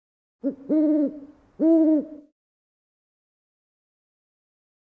This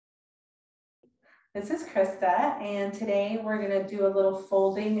is Krista, and today we're going to do a little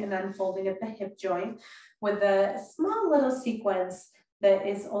folding and unfolding of the hip joint with a small little sequence that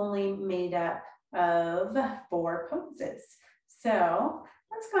is only made up of 4 poses. So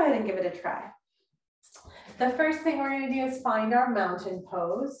let's go ahead and give it a try. The first thing we're going to do is find our mountain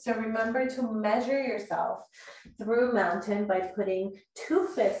pose. So remember to measure yourself through mountain by putting 2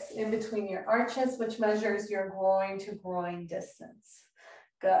 fists in between your arches, which measures your groin to groin distance.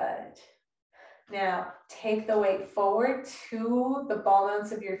 Good. Now, take the weight forward to the ball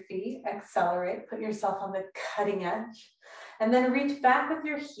mounts of your feet, accelerate, put yourself on the cutting edge, and then reach back with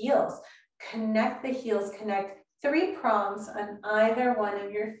your heels. Connect the heels, connect 3 prongs on either one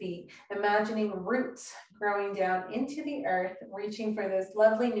of your feet, imagining roots growing down into the earth, reaching for those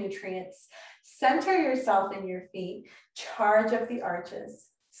lovely nutrients. Center yourself in your feet, charge up the arches,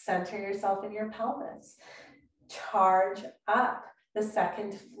 center yourself in your pelvis, charge up the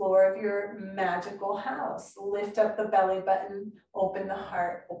second floor of your magical house. Lift up the belly button, open the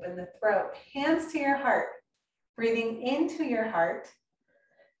heart, open the throat, hands to your heart, breathing into your heart.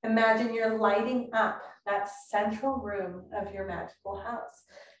 Imagine you're lighting up that central room of your magical house.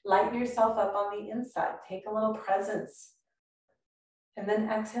 Light yourself up on the inside. Take a little presence. And then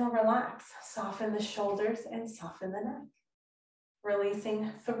exhale, relax. Soften the shoulders and soften the neck.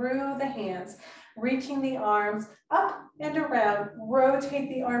 Releasing through the hands, reaching the arms up and around, rotate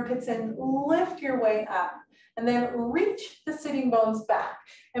the armpits and lift your way up, and then reach the sitting bones back.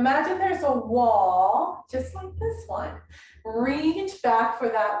 Imagine there's a wall, just like this one. Reach back for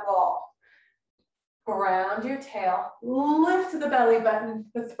that wall. Ground your tail, lift the belly button,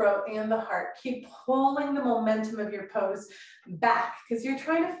 the throat, and the heart. Keep pulling the momentum of your pose back because you're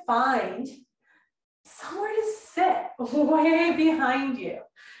trying to find somewhere to sit way behind you.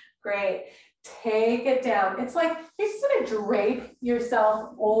 Great. Take it down. It's like you're just going to drape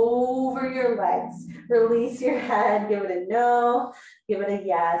yourself over your legs. Release your head. Give it a no. Give it a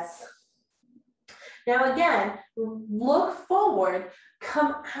yes. Now again, look forward.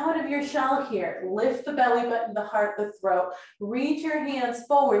 Come out of your shell here. Lift the belly button, the heart, the throat. Reach your hands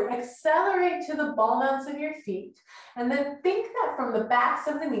forward. Accelerate to the ball mounts of your feet. And then think that from the backs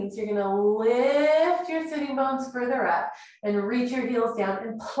of the knees, you're going to lift your sitting bones further up and reach your heels down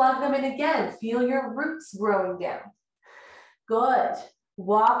and plug them in again. Feel your roots growing down. Good.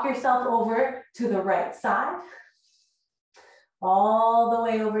 Walk yourself over to the right side. All the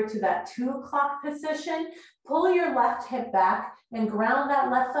way over to that 2 o'clock position. Pull your left hip back and ground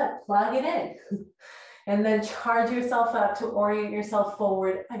that left foot, plug it in. And then charge yourself up to orient yourself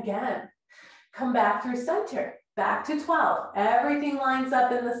forward again. Come back through center, back to 12. Everything lines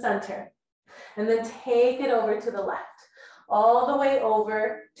up in the center. And then take it over to the left, all the way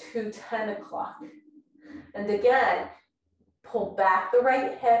over to 10 o'clock. And again, pull back the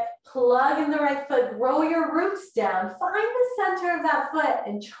right hip, plug in the right foot, grow your roots down, find the center of that foot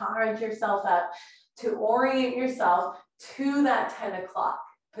and charge yourself up to orient yourself to that 10 o'clock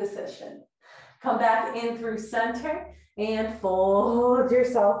position. Come back in through center and fold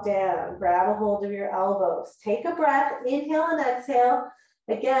yourself down. Grab a hold of your elbows. Take a breath, inhale and exhale.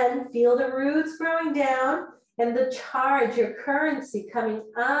 Again, feel the roots growing down and the charge, your currency coming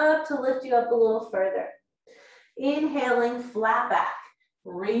up to lift you up a little further. Inhaling, flat back,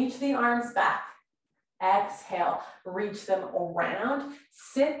 reach the arms back. Exhale, reach them around.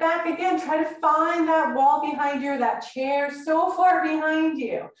 Sit back again, try to find that wall behind you, that chair so far behind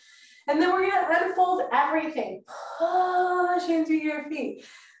you. And then we're gonna unfold everything. Push into your feet.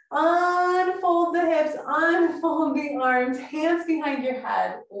 Unfold the hips, unfold the arms, hands behind your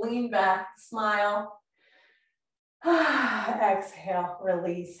head, lean back, smile. Exhale,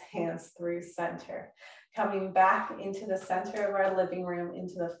 release, hands through center. Coming back into the center of our living room,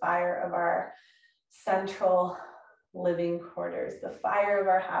 into the fire of our central living quarters, the fire of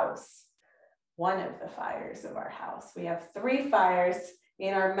our house, one of the fires of our house. We have 3 fires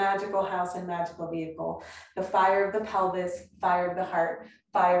in our magical house and magical vehicle: the fire of the pelvis, fire of the heart,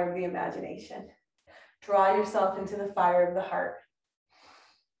 fire of the imagination. Draw yourself into the fire of the heart.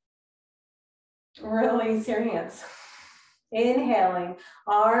 Release your hands. Inhaling,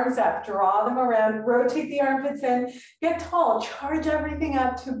 arms up, draw them around, rotate the armpits in, get tall, charge everything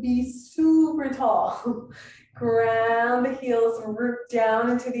up to be super tall. Ground the heels and root down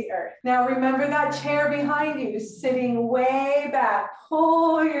into the earth. Now remember that chair behind you, sitting way back.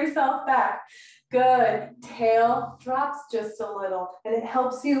 Pull yourself back. Good. Tail drops just a little, and it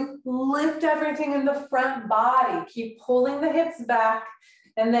helps you lift everything in the front body. Keep pulling the hips back,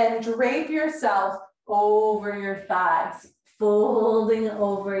 and then drape yourself over your thighs. folding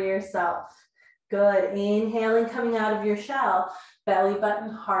over yourself. Good. Inhaling, coming out of your shell. Belly button,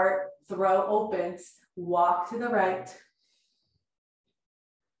 heart, throat opens. Walk to the right.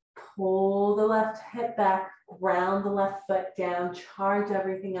 Pull the left hip back. Ground the left foot down. Charge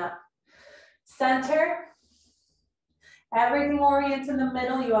everything up. Center. Everything orients in the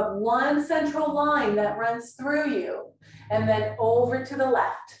middle. You have one central line that runs through you. And then over to the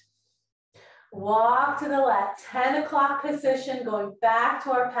left. Walk to the left, 10 o'clock position, going back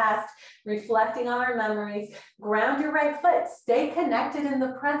to our past, reflecting on our memories. Ground your right foot, stay connected in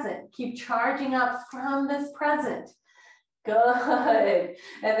the present. Keep charging up from this present. Good.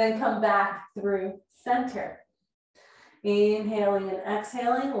 And then come back through center. Inhaling and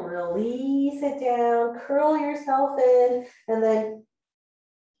exhaling, release it down, curl yourself in, and then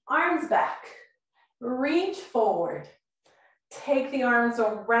arms back. Reach forward. Take the arms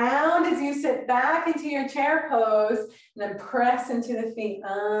around as you sit back into your chair pose, and then press into the feet,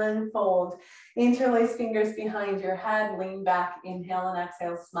 unfold. Interlace fingers behind your head, lean back, inhale and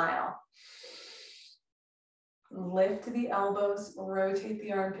exhale, smile. Lift the elbows, rotate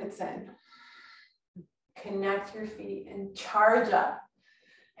the armpits in. Connect your feet and charge up.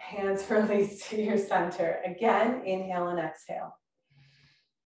 Hands release to your center. Again, inhale and exhale.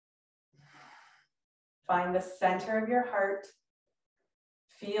 Find the center of your heart.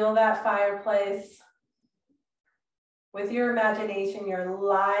 Feel that fireplace. With your imagination, you're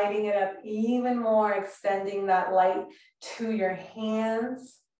lighting it up even more, extending that light to your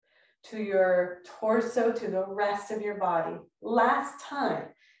hands, to your torso, to the rest of your body. Last time,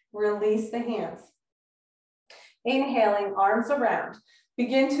 release the hands. Inhaling, arms around.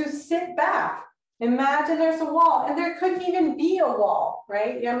 Begin to sit back. Imagine there's a wall, and there could even be a wall,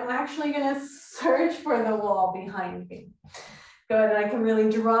 right? I'm actually going to search for the wall behind me. Good, and I can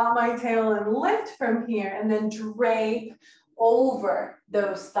really drop my tail and lift from here, and then drape over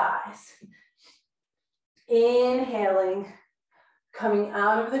those thighs. Inhaling, coming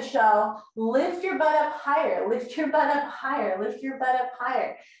out of the shell, lift your butt up higher, lift your butt up higher, lift your butt up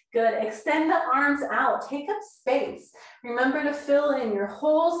higher. Good, extend the arms out, take up space. Remember to fill in your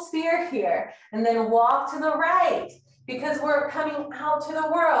whole sphere here, and then walk to the right. Because we're coming out to the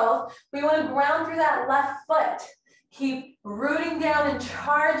world, we want to ground through that left foot. Keep rooting down and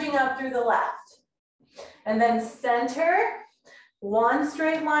charging up through the left. And then center, one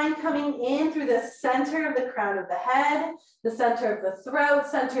straight line coming in through the center of the crown of the head, the center of the throat,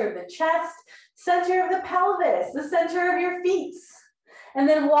 center of the chest, center of the pelvis, the center of your feet. And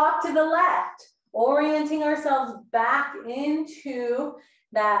then walk to the left, orienting ourselves back into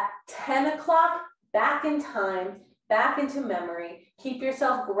that 10 o'clock, back in time, back into memory. Keep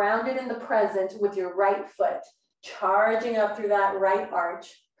yourself grounded in the present with your right foot. Charging up through that right arch,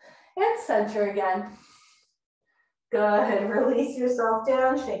 and center again. Good, release yourself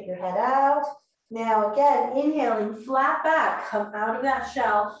down, shake your head out. Now again, inhaling, flat back, come out of that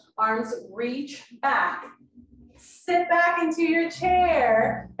shell, arms reach back. Sit back into your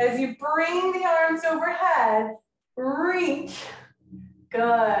chair as you bring the arms overhead, reach.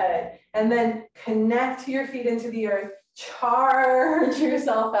 Good, and then connect your feet into the earth. Charge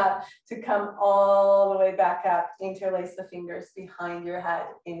yourself up to come all the way back up. Interlace the fingers behind your head.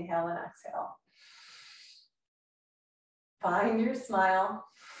 Inhale and exhale. Find your smile.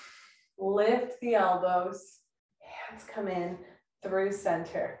 Lift the elbows. Hands come in through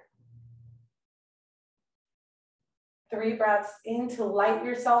center. 3 breaths in to light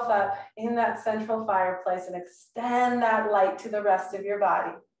yourself up in that central fireplace and extend that light to the rest of your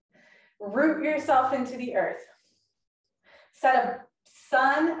body. Root yourself into the earth. Set a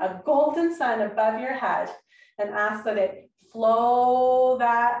sun, a golden sun above your head, and ask that it flow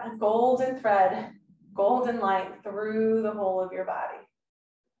that golden thread, golden light through the whole of your body.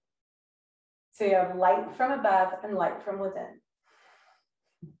 So you have light from above and light from within.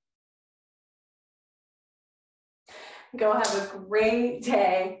 Go have a great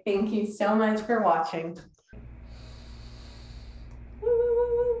day. Thank you so much for watching. Woo,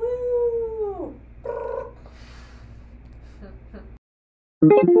 woo, woo, woo, woo.